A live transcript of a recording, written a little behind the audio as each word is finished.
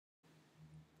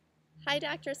Hi,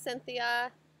 Dr.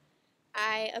 Cynthia.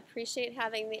 I appreciate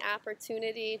having the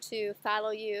opportunity to follow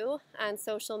you on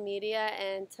social media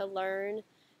and to learn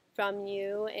from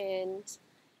you. And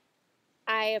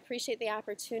I appreciate the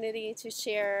opportunity to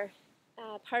share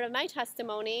part of my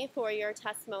testimony for your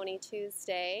Testimony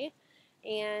Tuesday.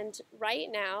 And right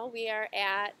now we are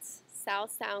at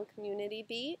South Sound Community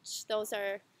Beach. Those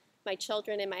are my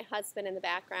children and my husband in the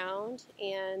background.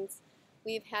 And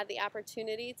we've had the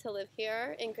opportunity to live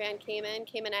here in Grand Cayman,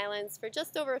 Cayman Islands, for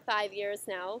just over 5 years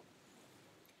now.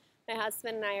 My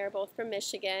husband and I are both from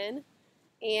Michigan,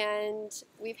 and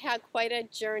we've had quite a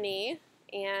journey,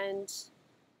 and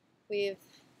we've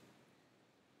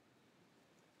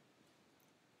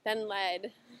been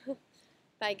led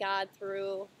by God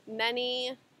through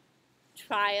many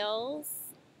trials,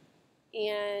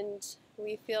 and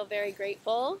we feel very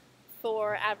grateful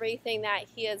for everything that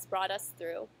He has brought us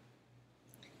through.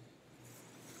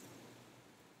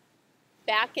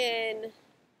 Back in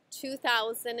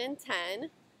 2010,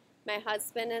 my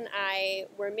husband and I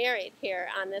were married here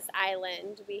on this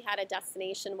island. We had a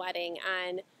destination wedding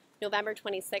on November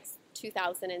 26,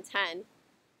 2010.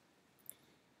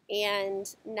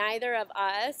 And neither of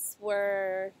us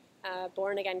were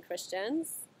born-again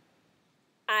Christians.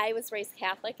 I was raised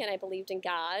Catholic and I believed in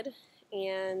God.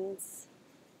 And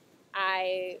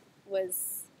I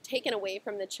was taken away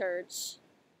from the church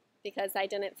because I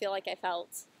didn't feel like I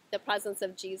felt the presence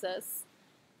of Jesus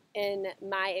in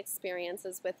my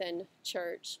experiences within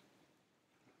church.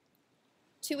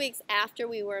 2 weeks after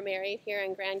we were married here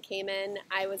in Grand Cayman,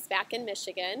 I was back in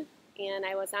Michigan, and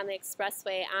I was on the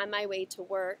expressway on my way to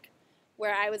work,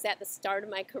 where I was at the start of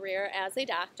my career as a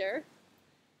doctor.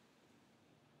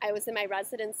 I was in my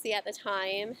residency at the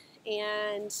time,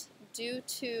 and due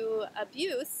to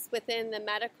abuse within the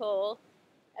medical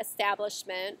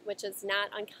establishment, which is not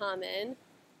uncommon,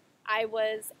 I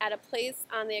was at a place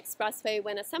on the expressway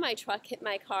when a semi-truck hit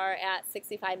my car at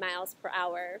 65 miles per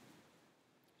hour.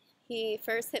 He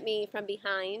first hit me from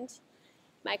behind.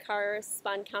 My car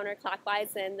spun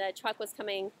counterclockwise and the truck was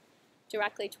coming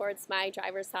directly towards my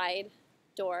driver's side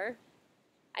door.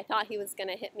 I thought he was going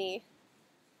to hit me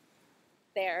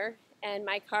there, and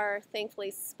my car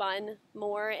thankfully spun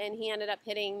more, and he ended up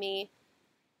hitting me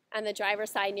on the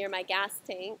driver's side near my gas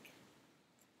tank.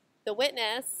 The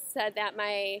witness said that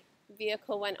my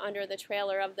vehicle went under the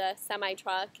trailer of the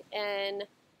semi-truck, and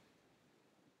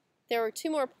there were 2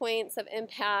 more points of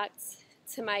impact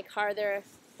to my car. Their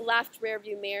left rear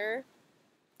view mirror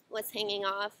was hanging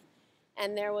off,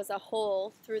 and there was a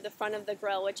hole through the front of the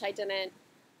grille, which I didn't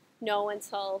know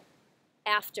until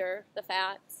after the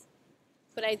fact.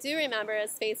 But I do remember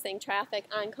us facing traffic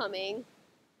oncoming,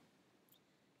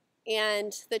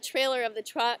 and the trailer of the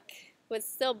truck was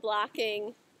still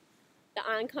blocking the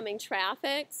oncoming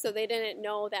traffic, so they didn't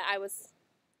know that I was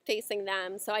facing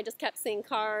them. So I just kept seeing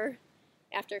car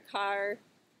after car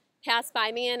pass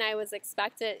by me, and I was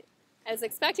expecting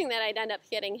that I'd end up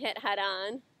getting hit head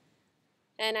on,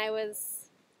 and I was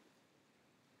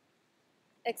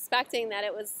expecting that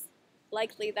it was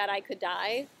likely that I could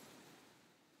die.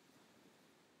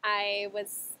 I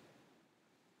was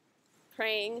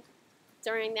praying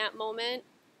during that moment,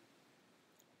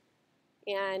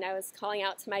 and I was calling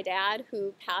out to my dad,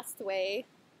 who passed away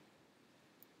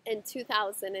in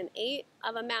 2008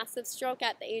 of a massive stroke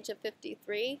at the age of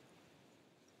 53.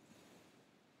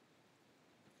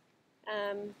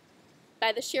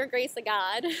 By the sheer grace of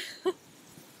God,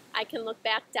 I can look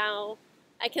back now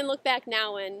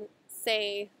and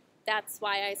say that's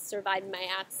why I survived my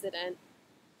accident.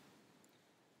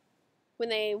 When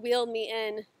they wheeled me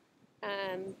in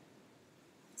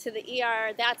to the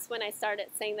ER, that's when I started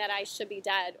saying that I should be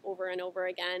dead over and over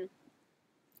again.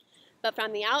 But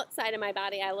from the outside of my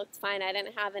body, I looked fine. I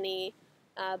didn't have any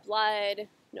blood,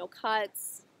 no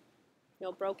cuts,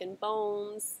 no broken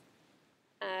bones.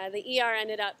 The ER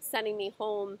ended up sending me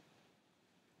home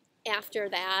after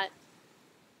that,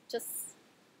 just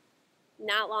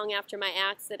not long after my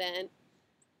accident.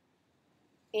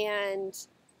 And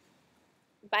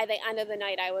by the end of the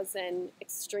night, I was in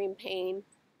extreme pain.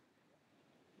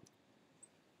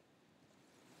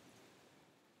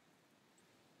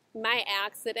 My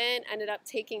accident ended up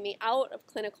taking me out of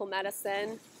clinical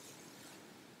medicine,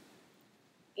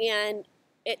 and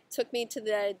it took me to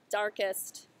the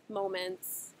darkest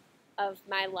moments of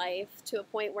my life, to a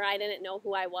point where I didn't know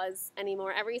who I was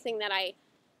anymore. Everything that I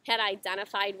had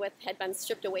identified with had been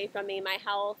stripped away from me. My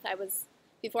health,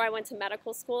 before I went to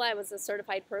medical school, I was a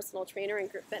certified personal trainer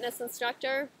and group fitness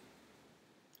instructor.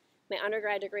 My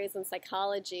undergrad degree is in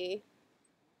psychology.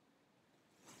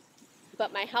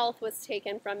 But my health was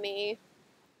taken from me.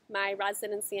 my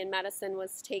residency in medicine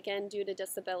was taken due to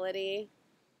disability.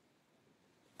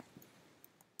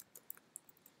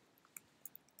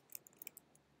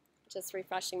 Just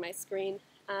refreshing my screen.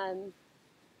 And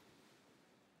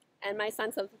my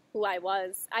sense of who I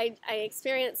was. I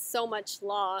experienced so much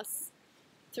loss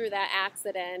through that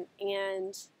accident,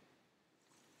 and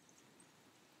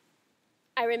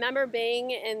I remember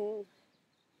being in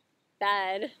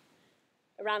bed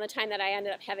around the time that I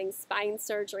ended up having spine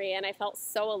surgery, and I felt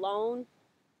so alone.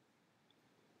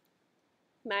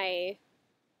 My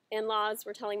in-laws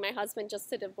were telling my husband just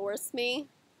to divorce me,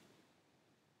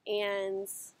 and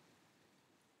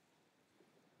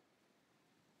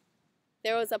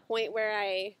there was a point where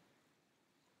I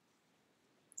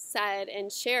said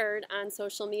and shared on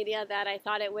social media that I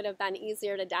thought it would have been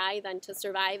easier to die than to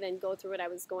survive and go through what I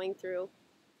was going through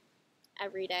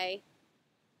every day.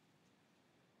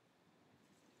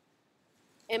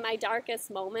 In my darkest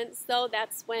moments, though,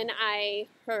 that's when I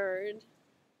heard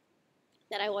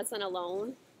that I wasn't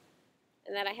alone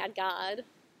and that I had God.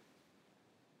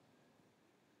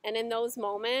 And in those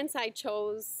moments, I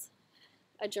chose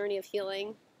a journey of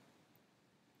healing.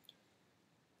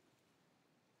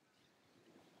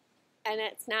 And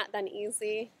it's not been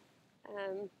easy.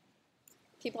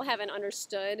 People haven't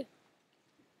understood.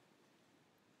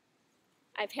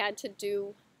 I've had to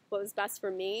do what was best for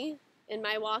me in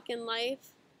my walk in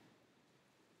life.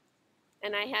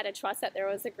 And I had to trust that there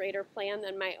was a greater plan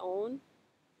than my own.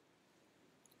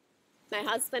 My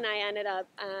husband and I ended up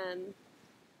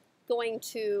going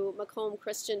to Macomb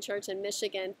Christian Church in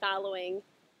Michigan following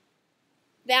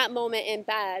that moment in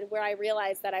bed where I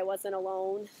realized that I wasn't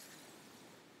alone.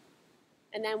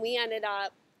 And then we ended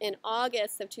up, in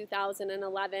August of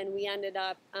 2011, we ended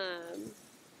up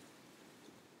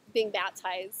being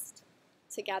baptized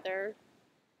together.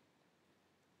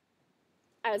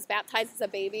 I was baptized as a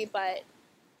baby, but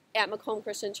at Macomb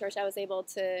Christian Church, I was able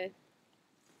to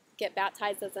get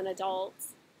baptized as an adult.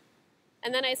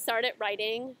 And then I started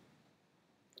writing,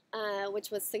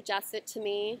 which was suggested to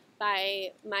me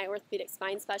by my orthopedic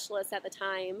spine specialist at the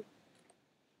time.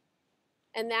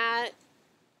 And that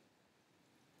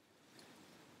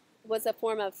was a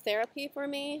form of therapy for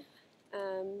me.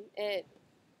 It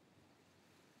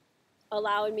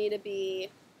allowed me to be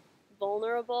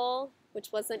vulnerable,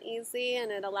 which wasn't easy,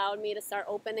 and it allowed me to start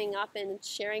opening up and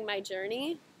sharing my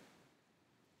journey.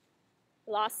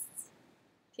 Lost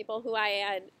people who I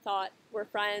had thought were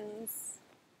friends.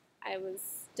 I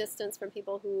was distanced from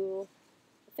people who,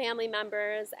 family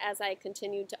members, as I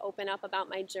continued to open up about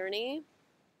my journey.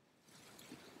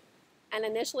 And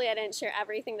initially, I didn't share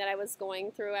everything that I was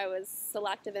going through. I was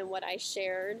selective in what I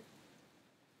shared.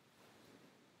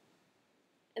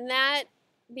 And that,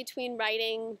 between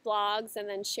writing blogs and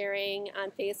then sharing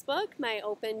on Facebook, my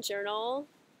open journal,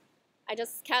 I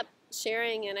just kept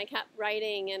sharing and I kept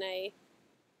writing and I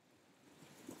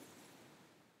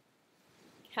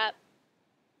kept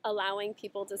allowing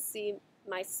people to see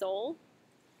my soul.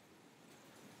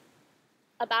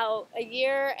 About a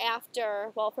year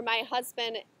after, well, for my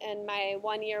husband and my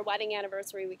 1-year wedding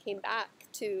anniversary, we came back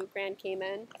to Grand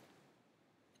Cayman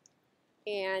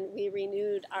and we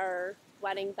renewed our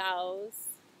wedding vows.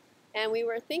 And we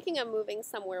were thinking of moving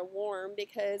somewhere warm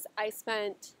because I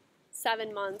spent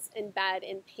 7 months in bed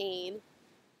in pain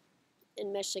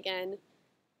in Michigan,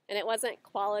 and it wasn't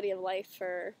quality of life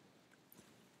for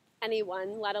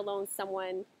anyone, let alone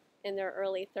someone in their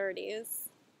early 30s.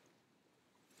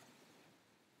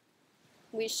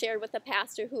 We shared with the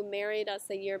pastor who married us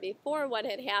a year before what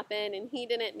had happened, and he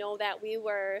didn't know that we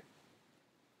were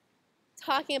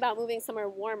talking about moving somewhere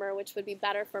warmer, which would be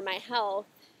better for my health.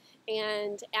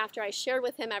 And after I shared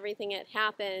with him everything that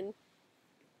happened,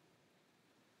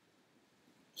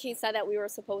 he said that we were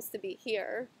supposed to be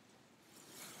here.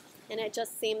 And it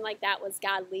just seemed like that was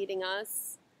God leading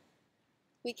us.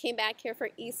 We came back here for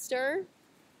Easter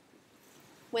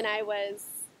when I was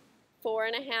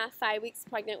 4.5, 5 weeks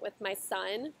pregnant with my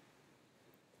son,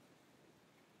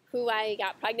 who I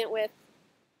got pregnant with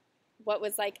what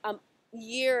was like a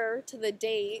year to the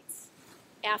date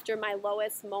after my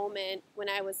lowest moment when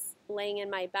I was laying in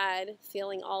my bed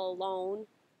feeling all alone,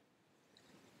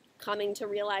 coming to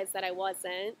realize that I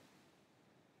wasn't.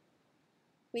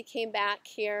 We came back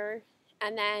here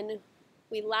and then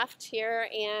we left here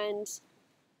and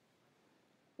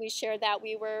we shared that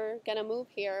we were going to move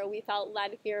here. We felt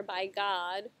led here by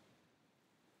God.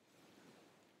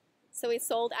 So we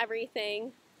sold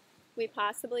everything we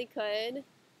possibly could.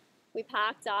 We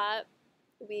packed up.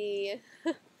 We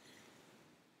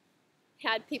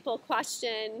had people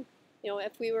question,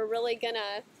 if we were really going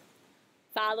to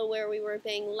follow where we were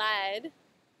being led.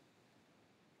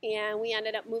 And we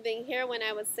ended up moving here when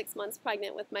I was 6 months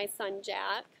pregnant with my son,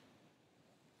 Jack.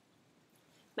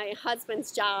 My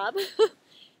husband's job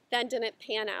then didn't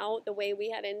pan out the way we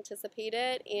had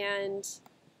anticipated, and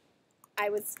I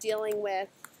was dealing with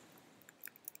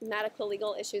medical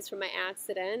legal issues from my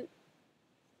accident.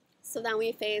 So then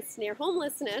we faced near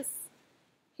homelessness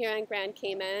here on Grand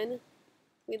Cayman.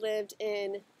 We lived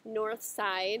in North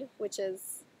Side, which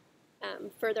is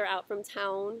further out from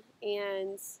town,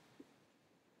 and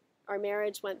our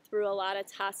marriage went through a lot of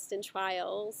tests and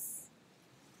trials,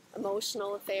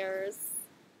 emotional affairs,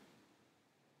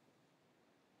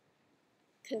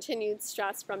 continued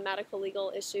stress from medical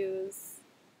legal issues,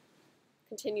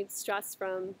 continued stress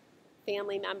from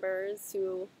family members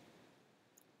who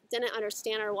didn't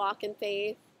understand our walk in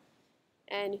faith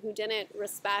and who didn't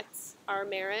respect our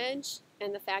marriage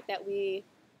and the fact that we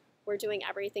were doing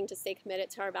everything to stay committed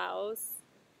to our vows.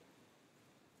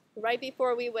 Right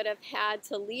before we would have had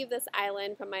to leave this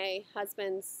island from my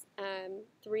husband's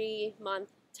 3-month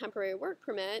temporary work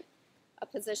permit, a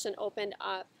position opened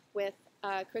up with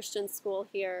a Christian school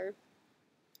here.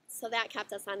 So that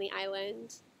kept us on the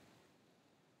island.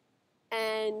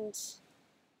 And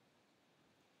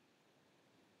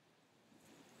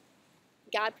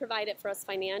God provided for us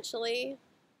financially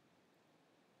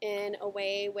in a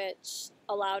way which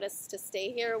allowed us to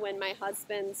stay here when my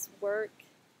husband's work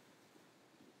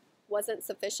wasn't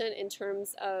sufficient in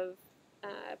terms of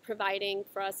providing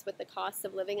for us with the cost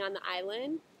of living on the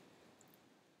island.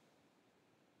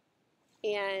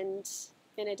 And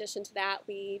in addition to that,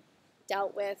 we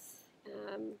dealt with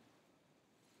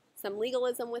some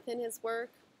legalism within his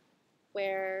work,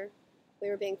 where we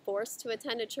were being forced to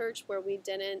attend a church where we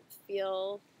didn't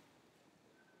feel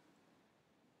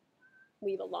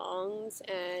we belonged,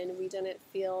 and we didn't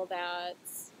feel that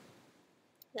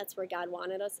that's where God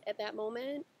wanted us at that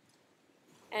moment.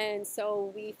 And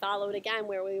so we followed again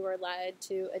where we were led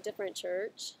to a different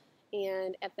church.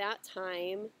 And at that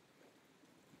time,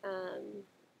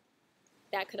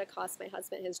 that could have cost my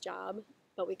husband his job,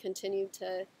 but we continued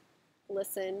to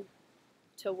listen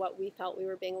to what we felt we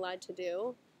were being led to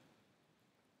do.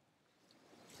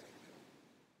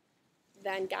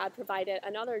 Then God provided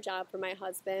another job for my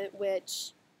husband,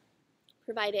 which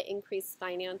provided increased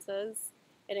finances.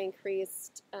 It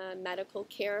increased medical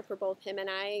care for both him and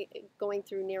I, going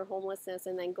through near homelessness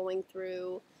and then going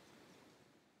through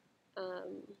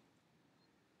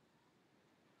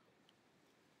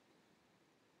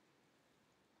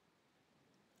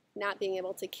not being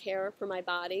able to care for my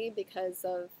body because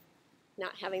of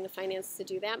not having the finance to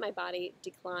do that. My body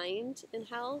declined in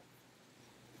health.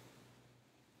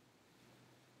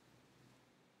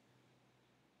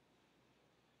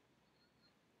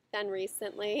 Then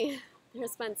recently,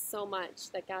 there's been so much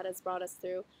that God has brought us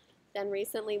through. Then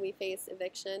recently we faced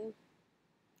eviction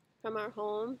from our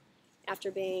home after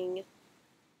being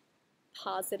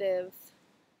positive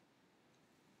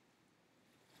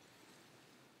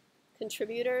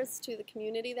contributors to the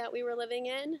community that we were living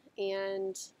in,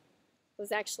 and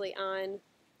was actually on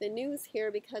the news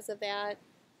here because of that.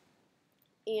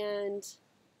 And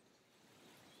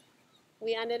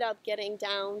we ended up getting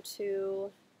down to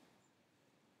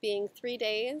being 3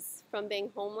 days from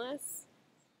being homeless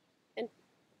in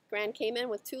Grand Cayman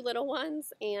with 2 little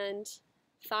ones and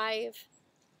 5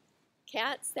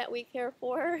 cats that we care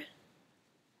for.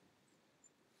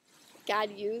 God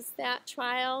used that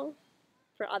trial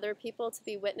for other people to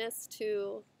be witness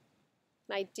to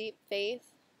my deep faith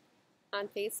on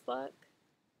Facebook.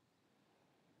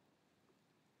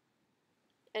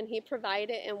 And He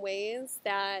provided in ways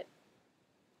that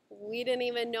we didn't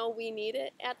even know we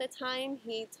needed at the time.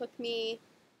 He took me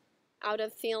out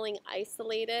of feeling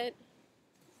isolated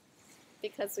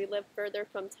because we lived further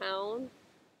from town.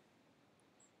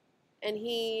 And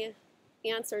He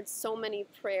answered so many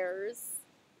prayers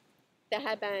that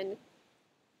had been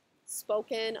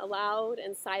spoken aloud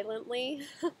and silently.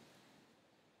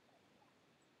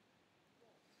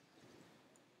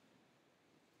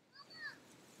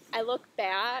 I look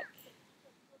back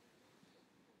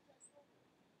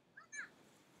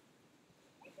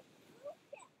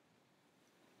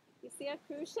You see a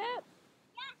cruise ship?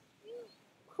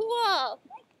 Cool.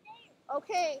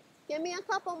 Okay, give me a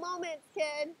couple moments,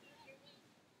 kid.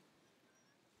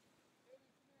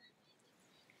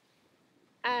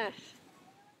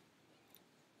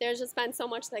 There's just been so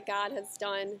much that God has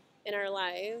done in our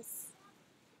lives.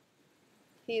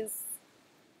 He's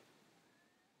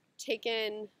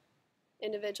taken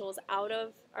individuals out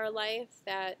of our life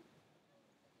that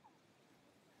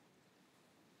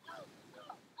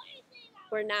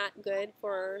were not good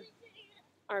for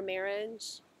our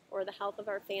marriage or the health of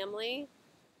our family.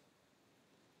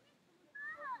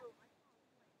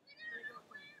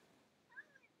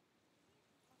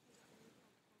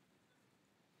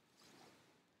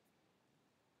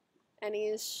 And he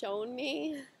has shown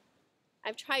me.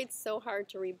 I've tried so hard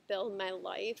to rebuild my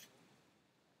life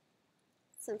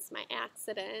since my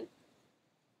accident.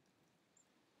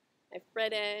 I've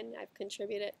written, I've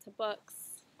contributed to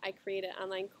books, I created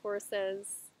online courses,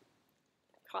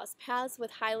 I've crossed paths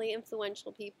with highly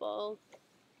influential people.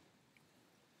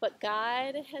 But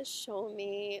God has shown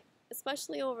me,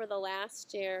 especially over the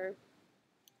last year,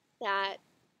 that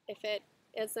if it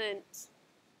isn't,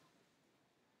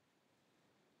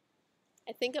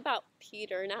 I think about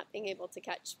Peter not being able to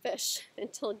catch fish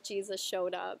until Jesus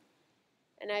showed up.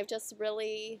 And I've just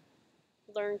really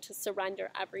learned to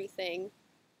surrender everything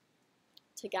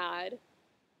to God.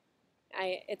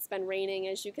 It's been raining,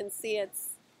 as you can see.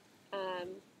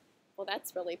 Well,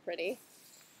 that's really pretty.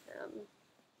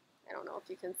 I don't know if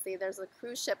you can see. There's a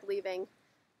cruise ship leaving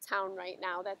town right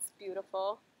now. That's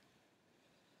beautiful.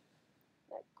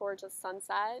 That gorgeous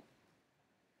sunset.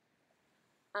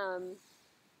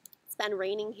 It's been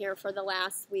raining here for the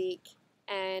last week,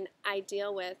 and I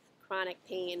deal with chronic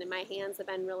pain, and my hands have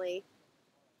been really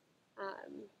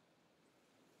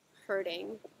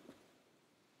hurting.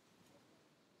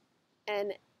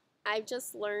 And I've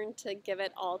just learned to give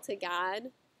it all to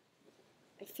God.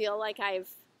 I feel like I've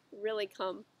really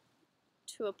come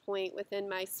to a point within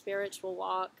my spiritual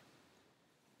walk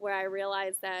where I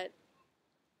realize that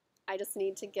I just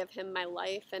need to give him my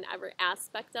life and every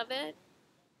aspect of it.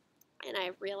 And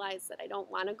I've realized that I don't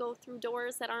want to go through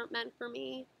doors that aren't meant for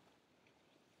me.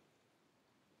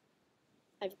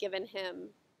 I've given him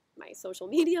my social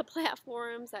media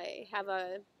platforms. I have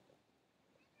a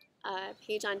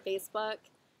page on Facebook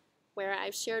where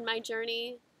I've shared my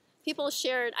journey. People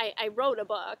shared, I wrote a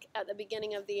book at the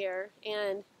beginning of the year,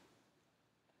 and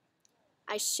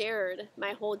I shared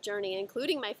my whole journey,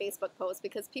 including my Facebook post,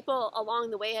 because people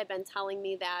along the way had been telling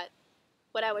me that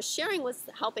what I was sharing was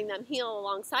helping them heal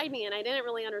alongside me, and I didn't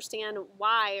really understand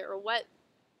why or what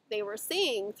they were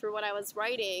seeing through what I was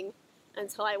writing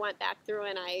until I went back through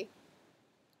and I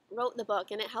wrote the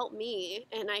book, and it helped me,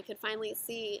 and I could finally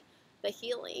see the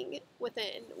healing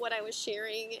within what I was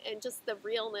sharing and just the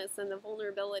realness and the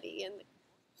vulnerability and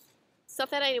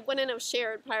stuff that I wouldn't have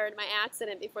shared prior to my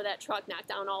accident before that truck knocked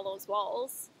down all those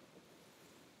walls.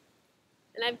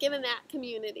 And I've given that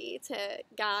community to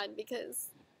God because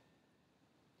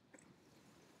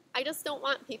I just don't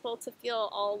want people to feel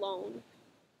all alone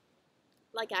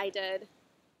like I did.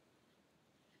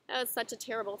 That was such a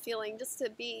terrible feeling, just to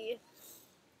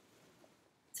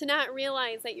not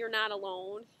realize that you're not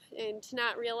alone, and to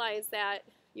not realize that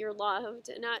you're loved,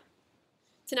 and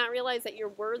to not realize that you're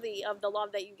worthy of the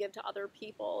love that you give to other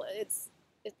people.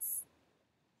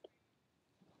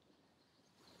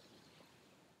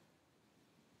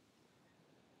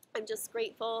 I'm just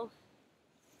grateful.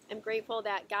 I'm grateful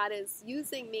that God is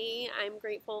using me. I'm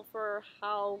grateful for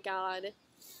how God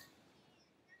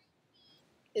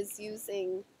is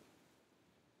using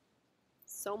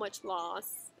so much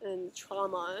loss and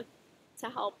trauma to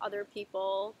help other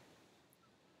people.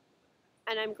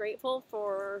 And I'm grateful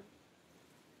for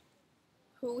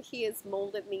who he has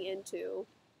molded me into.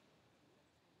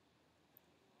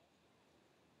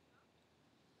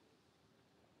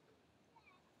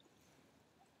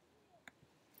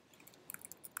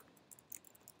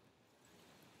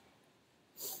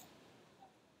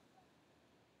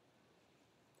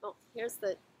 Oh, here's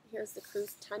the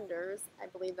cruise tenders. I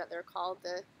believe that they're called,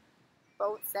 the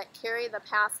boats that carry the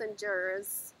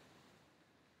passengers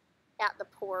at the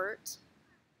port.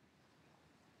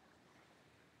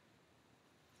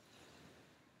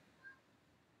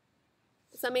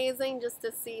 It's amazing just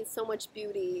to see so much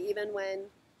beauty, even when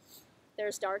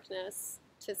there's darkness,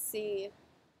 to see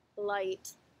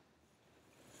light.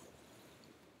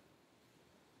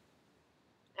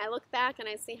 I look back and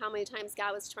I see how many times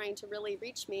God was trying to really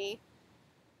reach me,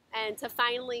 and to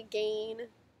finally gain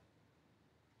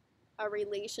a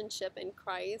relationship in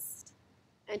Christ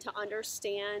and to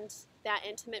understand that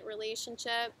intimate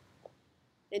relationship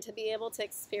and to be able to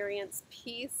experience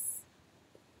peace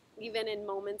even in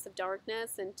moments of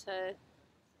darkness and to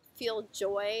feel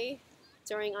joy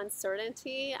during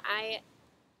uncertainty.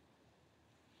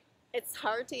 It's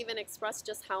hard to even express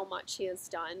just how much he has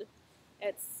done.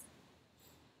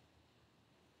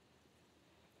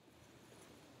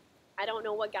 I don't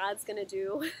know what God's gonna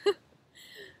do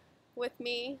with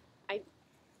me. I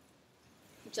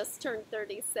just turned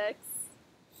 36.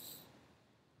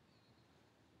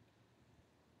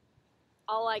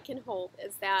 All I can hope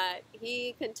is that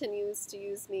he continues to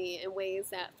use me in ways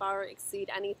that far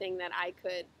exceed anything that I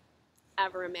could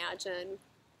ever imagine.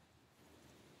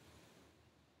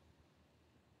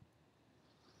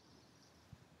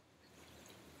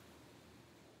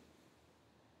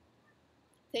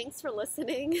 Thanks for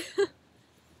listening.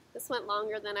 This went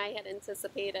longer than I had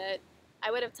anticipated.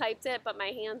 I would have typed it, but my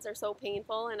hands are so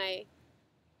painful, and I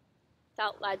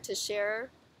felt led to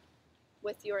share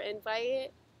with your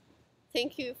invite.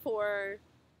 Thank you for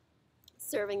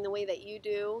serving the way that you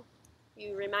do.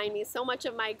 You remind me so much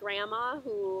of my grandma,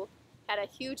 who had a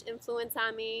huge influence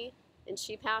on me, and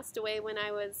she passed away when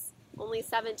I was only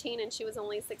 17 and she was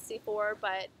only 64,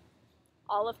 but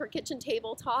all of her kitchen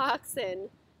table talks and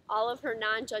all of her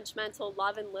non-judgmental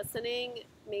love and listening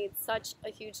made such a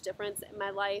huge difference in my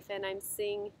life, and I'm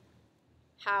seeing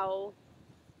how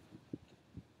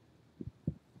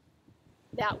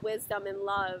that wisdom and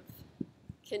love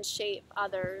can shape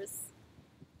others.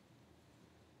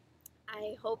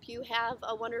 I hope you have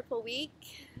a wonderful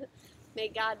week. May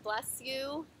God bless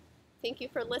you. Thank you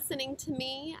for listening to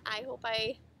me. I hope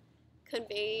I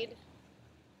conveyed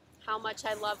how much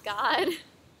I love God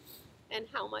and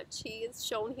how much He has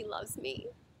shown He loves me.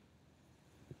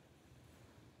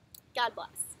 God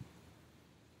bless.